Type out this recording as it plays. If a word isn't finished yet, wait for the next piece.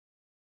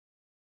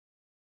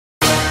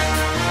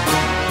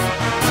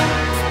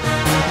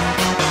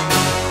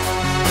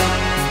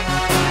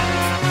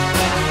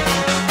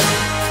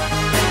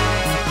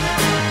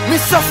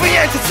Free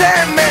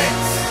entertainment.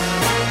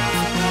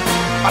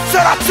 I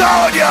thought I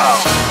told you.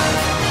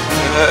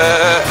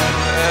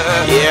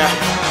 Yeah.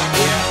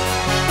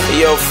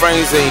 Yo,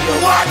 Frenzy.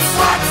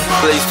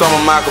 Please turn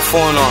my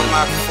microphone on.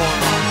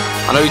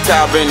 I know you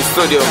tired of being in the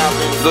studio.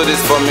 Do this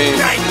for me.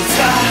 If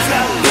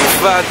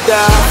I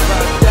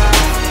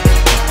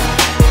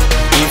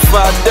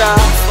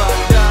die,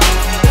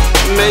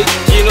 make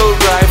you know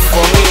right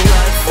for me.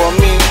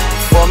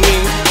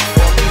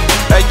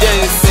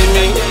 Agency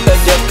me,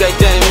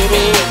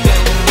 me.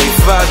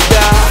 If I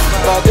die,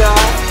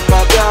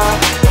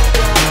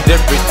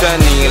 they're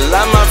pretending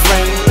like my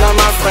friend,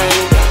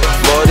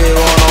 but they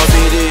wanna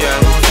see the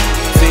end.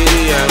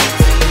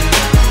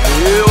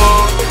 You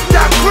want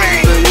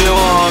Dagrin, you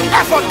want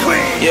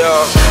Evergreen. Yo,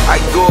 I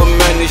go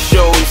many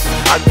shows,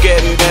 I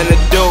get many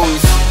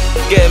doses,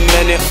 get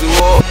many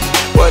more.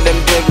 What them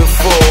did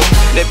before,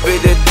 they be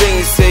the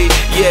things say,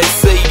 yeah,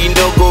 say you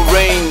know go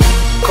rain.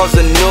 Cause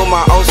I know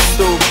my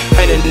hustle,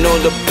 and I know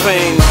the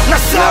pain.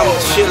 Now I'm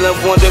chillin'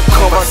 when they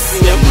come, I see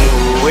them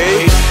move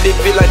away. They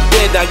be like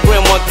dead, I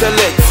grandma tell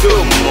it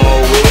two more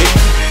way.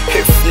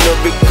 If no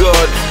be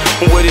God,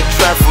 would it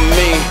try for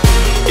me?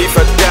 If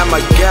I die,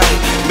 my guy,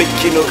 make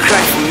you no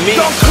cry for me.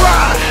 Don't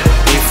cry.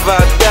 If I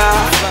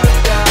die,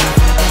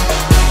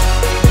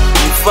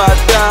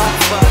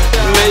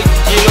 make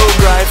you no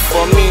cry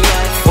for me.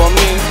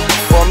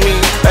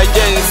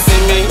 Agency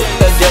me,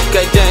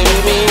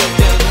 me.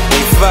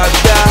 If I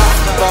die,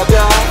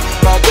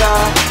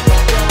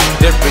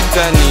 they're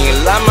pretending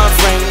like my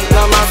friend,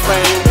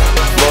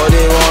 but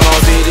they wanna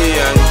see the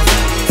end.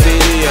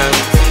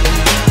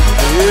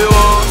 You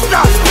want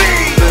Stop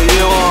speed.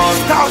 you want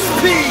Stop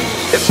speed.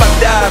 If I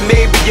die,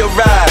 maybe you'll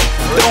ride.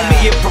 Throw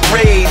me a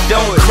parade,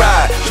 don't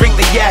cry. Drink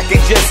the yak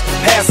and just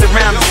pass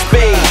around the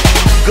spade.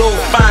 Go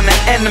find an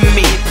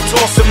enemy,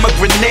 toss him a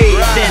grenade.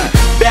 Then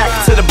back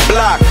to the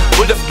block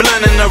with a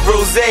blunt and a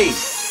rosé.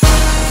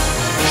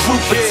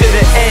 Troop it to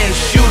the end,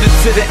 shoot it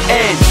to the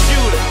end.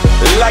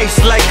 Life's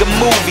like a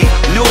movie,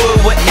 knew it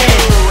would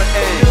end.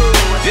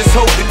 Just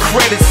hope the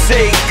credits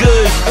say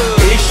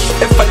good-ish.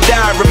 If I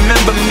die,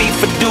 remember me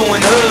for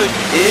doing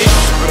hood-ish.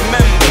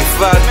 Remember,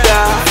 if I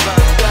die,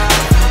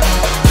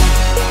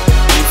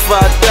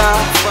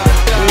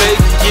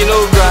 make you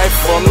know right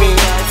for me.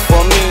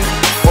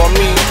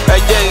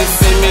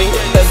 Agency me,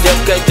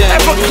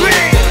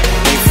 Evergreen.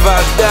 If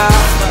I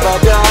die,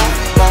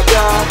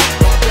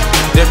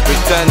 they're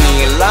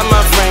pretending like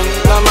my friend,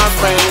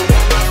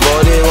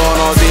 but they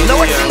wanna see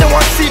No, it's in the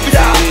one see me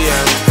down.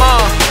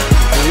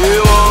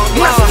 You want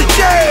Master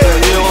J.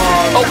 you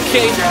want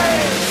Okay.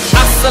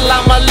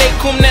 Assalamu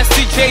alaikum,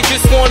 Nasty J.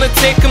 Just wanna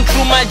take him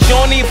through my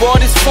journey.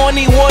 But it's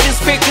funny, what is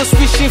fakers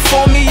wishing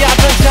for me? I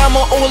done jam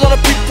a whole lot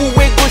of people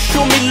wait go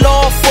show me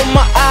love for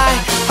my eye.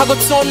 I go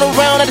turn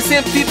around and the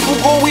same people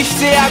go wish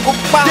say I go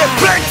by. They're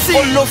plenty.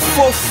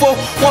 Oh, fo,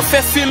 one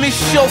fair feel me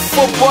show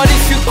for. But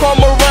if you come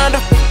around,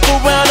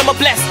 I'ma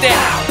bless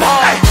that.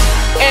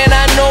 And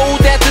I know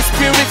that the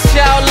spirit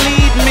shall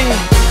lead me.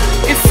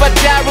 If I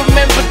die,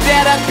 remember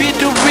that I be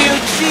the real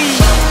G.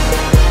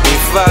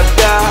 If I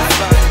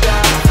die,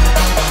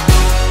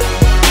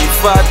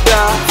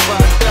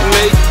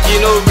 make you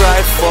know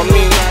right for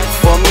me.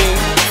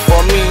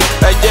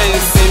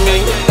 Agency me,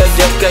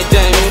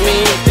 me.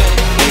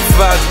 If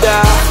I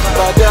die,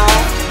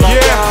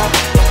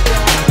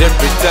 they're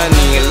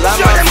pretending like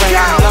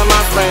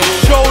my friend,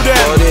 Show them.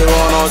 but they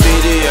wanna see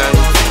the end.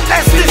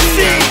 SDC.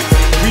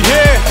 we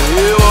here.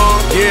 You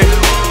want,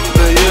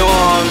 you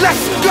want.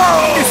 Let's go.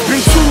 It's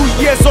been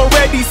 2 years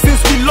already since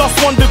we lost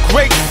one of the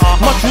greats.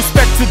 Much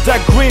respect to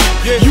Dagrin,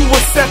 you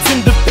were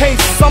setting the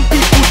pace. Some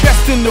people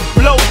destined to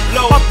blow,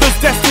 others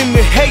destined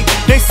to hate.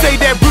 They say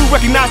that real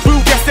recognize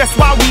real, guess that's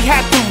why we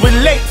had to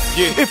relate.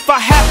 If I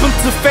happen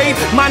to fade,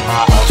 man,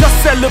 just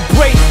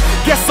celebrate.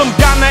 Guess I'm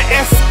down to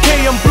SK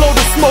and blow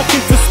the smoke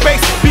into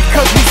space.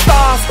 Because we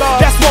stars,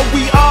 that's what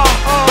we are.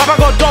 Baba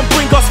God don't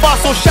bring us far,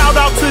 so shout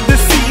out to the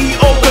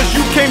CEO. Cause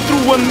you came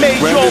through and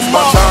made When your it's my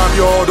mark. time,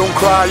 y'all, don't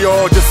cry,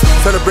 y'all, just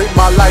celebrate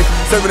my life.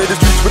 Serenade the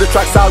streets with the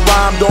tracks I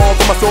rhymed on.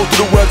 From my soul to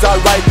the words I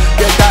write.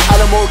 Get that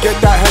Alamo, get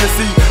that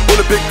Hennessy. With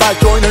a big fight,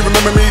 join and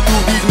remember me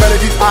through these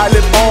melodies I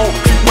live on.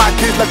 Treat my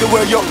kids like they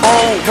were your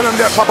own. Tell them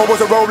that Papa was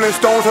a rolling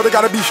stone, so they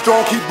gotta be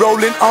strong, keep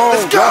rolling on.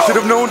 Let's go. Y'all should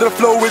have known that the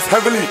flow is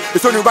heavily.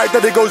 It's only right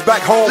that it goes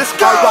back home. Let's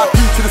go. R.I.P.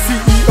 to the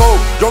CEO.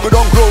 Younger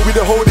don't grow, we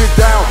to hold it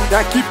down.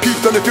 Now keep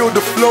peace on the field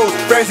of flows.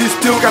 Frenzy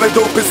still got a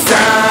dope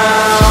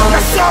sound.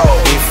 Let's go.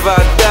 If I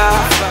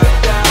die,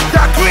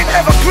 Dagrin,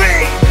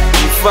 Evergreen.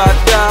 if I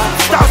die,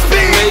 Stop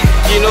speed. make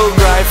you know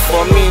right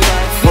for me.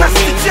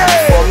 Master J.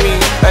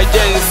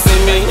 Agency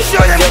me, Show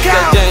them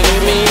count.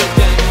 me.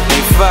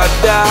 If I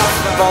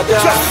die,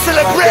 Just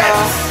celebrate.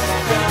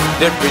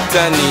 they're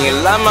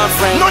pretending like my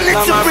friend, No need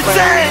to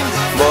pretend.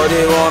 but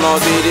they wanna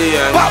see the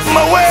end. Pop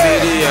my way. See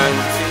the end.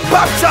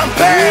 Pop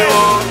champagne. You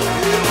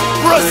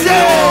want, Rosé.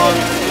 you want.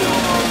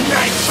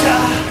 Nice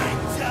shot.